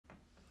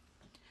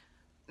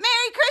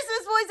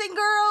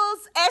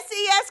girls,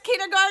 SES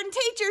kindergarten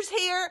teachers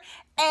here,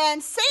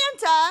 and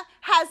Santa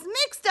has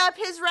mixed up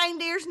his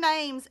reindeer's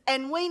names,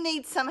 and we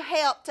need some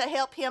help to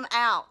help him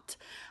out.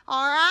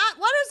 All right,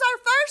 what is our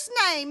first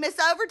name, Miss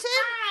Overton?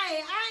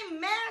 Hi, I'm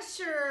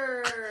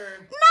Masher.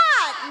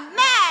 Not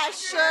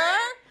Masher,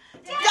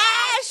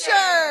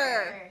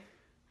 Dasher.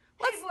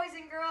 Hey, boys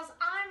and girls,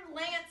 I'm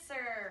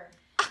Lancer.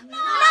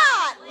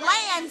 Not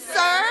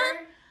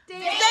Lancer,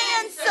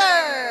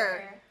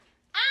 Dancer.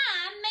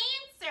 I'm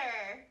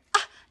Mancer.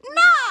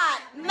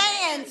 Not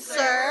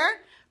Mancer,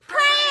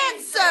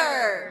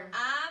 Prancer.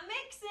 I'm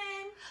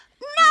Mixin.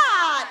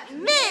 Not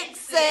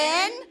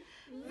Mixin,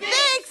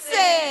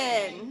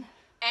 Vixen.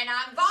 And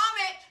I'm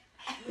Vomit.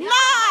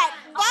 Not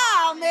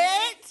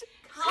Vomit,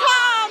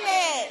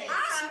 Comet.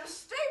 I'm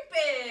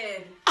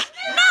Stupid.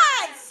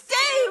 Not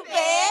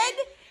Stupid,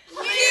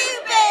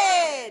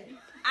 Cupid.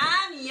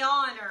 I'm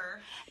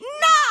Yawner.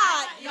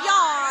 Not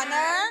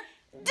Yawner,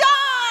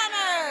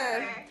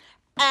 Donner.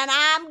 And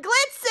I'm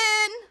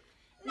Blitzen.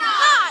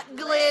 Not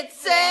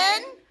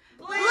Blitzen,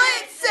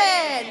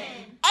 Blitzen.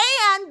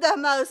 And the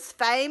most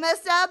famous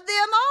of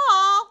them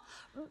all,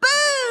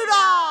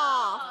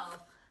 Budolph.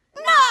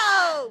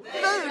 No,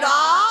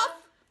 Budolph,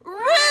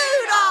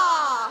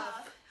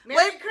 Rudolph.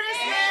 Merry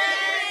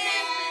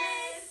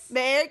Christmas.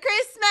 Merry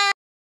Christmas.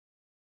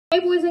 Hey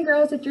boys and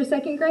girls, it's your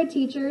second grade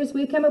teachers.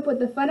 We've come up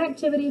with a fun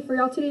activity for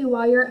y'all to do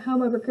while you're at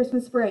home over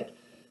Christmas break.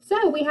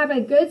 So we have a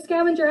good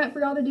scavenger hunt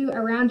for y'all to do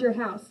around your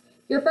house.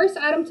 Your first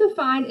item to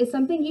find is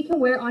something you can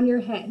wear on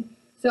your head.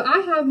 So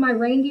I have my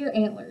reindeer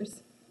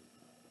antlers.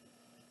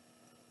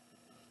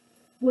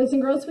 Boys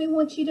and girls, we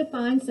want you to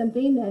find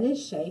something that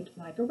is shaped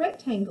like a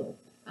rectangle.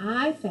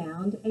 I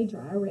found a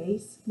dry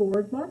erase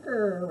board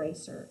marker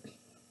eraser.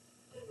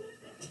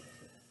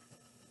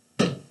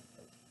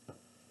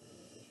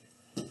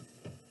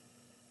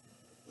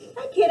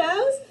 Hey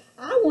kiddos,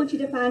 I want you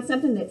to find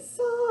something that's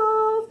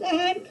soft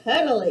and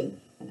cuddly.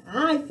 And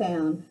I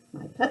found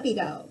my puppy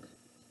dog.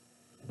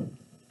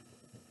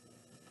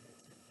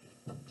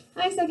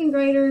 Hi second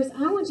graders,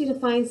 I want you to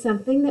find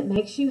something that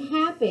makes you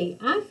happy.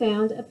 I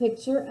found a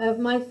picture of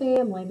my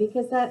family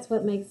because that's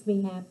what makes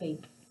me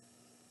happy.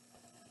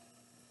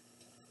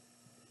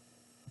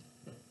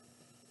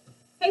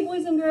 Hey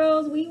boys and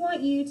girls, we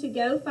want you to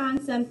go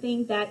find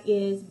something that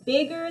is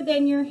bigger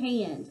than your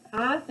hand.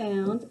 I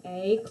found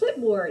a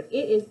clipboard.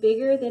 It is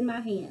bigger than my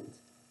hand.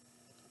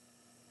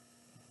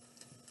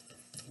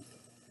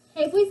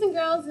 Hey boys and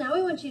girls, now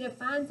we want you to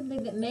find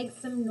something that makes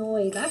some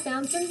noise. I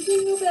found some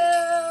jingle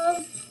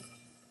bells.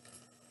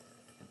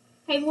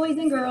 Hey boys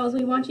and girls,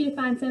 we want you to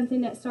find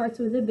something that starts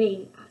with a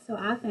B. So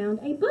I found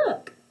a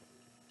book.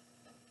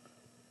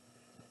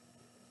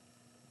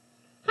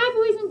 Hi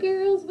boys and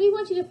girls, we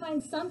want you to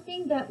find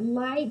something that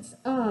lights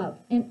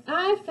up. And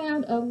I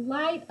found a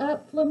light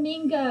up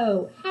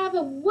flamingo. Have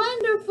a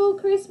wonderful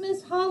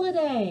Christmas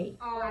holiday.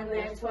 On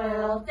the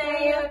 12th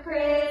day of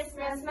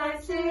Christmas, my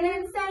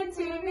students said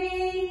to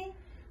me,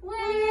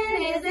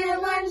 when is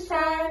it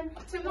lunchtime?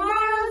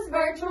 Tomorrow's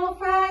virtual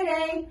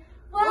Friday.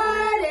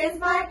 What is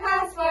my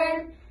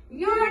password?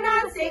 You're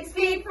not 6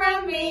 feet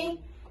from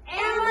me.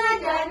 Am I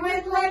done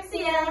with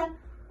Lexia?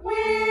 When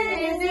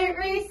is it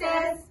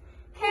recess?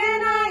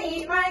 Can I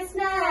eat my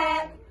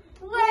snack?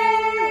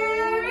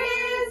 Where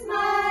is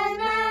my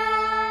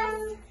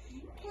mask?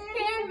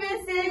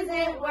 Canvas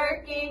isn't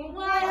working.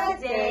 What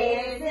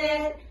day is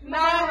it?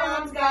 My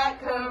mom's got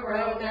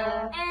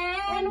corona.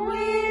 And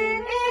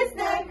when is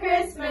the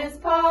Christmas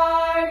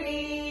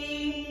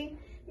party?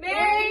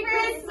 Merry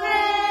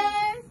Christmas!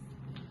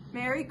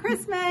 Merry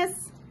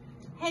Christmas.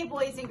 Hey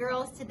boys and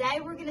girls,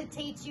 today we're going to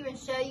teach you and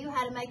show you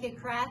how to make a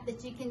craft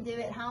that you can do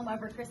at home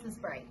over Christmas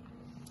break.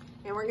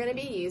 And we're going to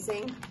be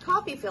using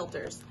coffee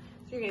filters. So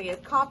you're going to get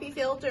a coffee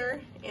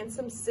filter and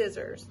some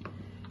scissors.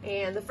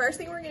 And the first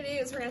thing we're going to do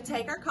is we're going to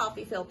take our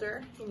coffee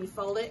filter and you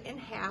fold it in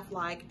half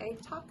like a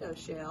taco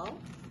shell.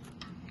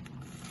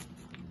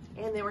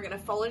 And then we're going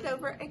to fold it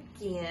over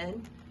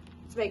again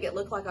to make it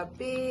look like a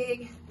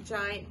big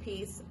giant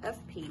piece of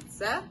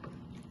pizza.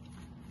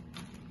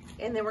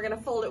 And then we're going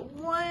to fold it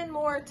one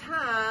more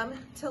time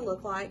to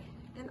look like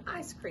an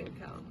ice cream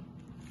cone.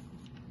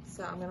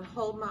 So I'm going to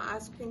hold my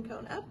ice cream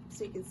cone up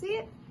so you can see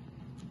it.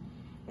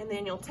 And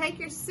then you'll take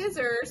your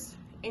scissors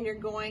and you're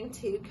going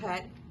to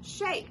cut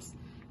shapes.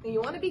 Now you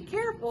want to be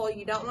careful.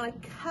 You don't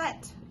want to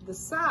cut the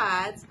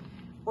sides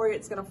or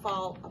it's going to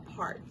fall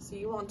apart. So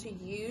you want to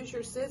use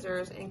your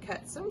scissors and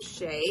cut some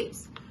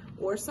shapes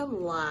or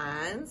some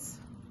lines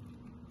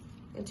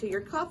into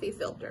your coffee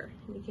filter.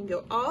 And you can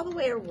go all the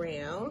way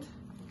around.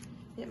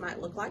 It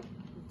might look like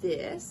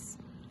this.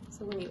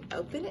 So when you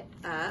open it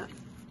up,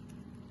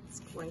 it's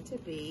going to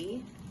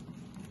be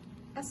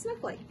a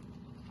snowflake.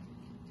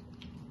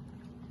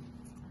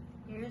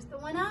 Here's the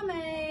one I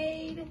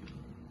made.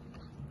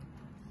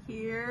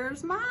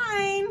 Here's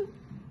mine.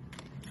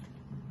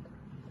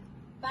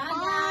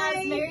 Bye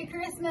guys, Merry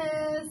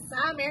Christmas.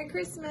 Bye, Merry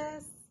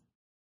Christmas.